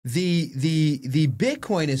The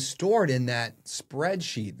Bitcoin is stored in that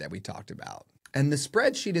spreadsheet that we talked about. And the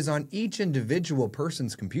spreadsheet is on each individual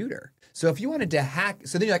person's computer. So if you wanted to hack,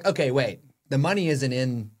 so then you're like, okay, wait, the money isn't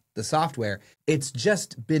in the software. It's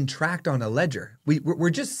just been tracked on a ledger. We're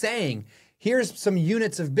just saying, here's some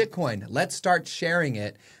units of Bitcoin. Let's start sharing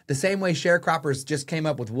it. The same way sharecroppers just came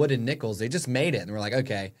up with wood and nickels. They just made it. And we're like,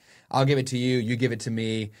 okay, I'll give it to you. You give it to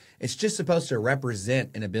me. It's just supposed to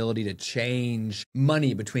represent an ability to change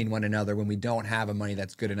money between one another when we don't have a money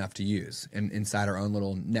that's good enough to use inside our own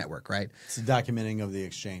little network, right? It's a documenting of the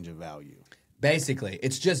exchange of value. Basically,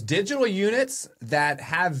 it's just digital units that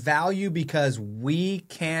have value because we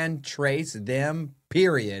can trace them,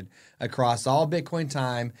 period, across all Bitcoin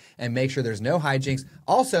time and make sure there's no hijinks.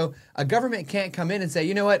 Also, a government can't come in and say,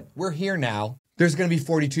 you know what, we're here now. There's going to be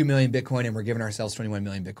 42 million Bitcoin and we're giving ourselves 21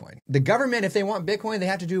 million Bitcoin. The government, if they want Bitcoin, they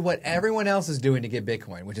have to do what everyone else is doing to get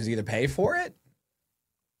Bitcoin, which is either pay for it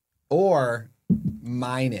or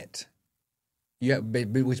mine it.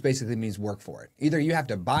 Which basically means work for it. Either you have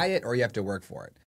to buy it or you have to work for it.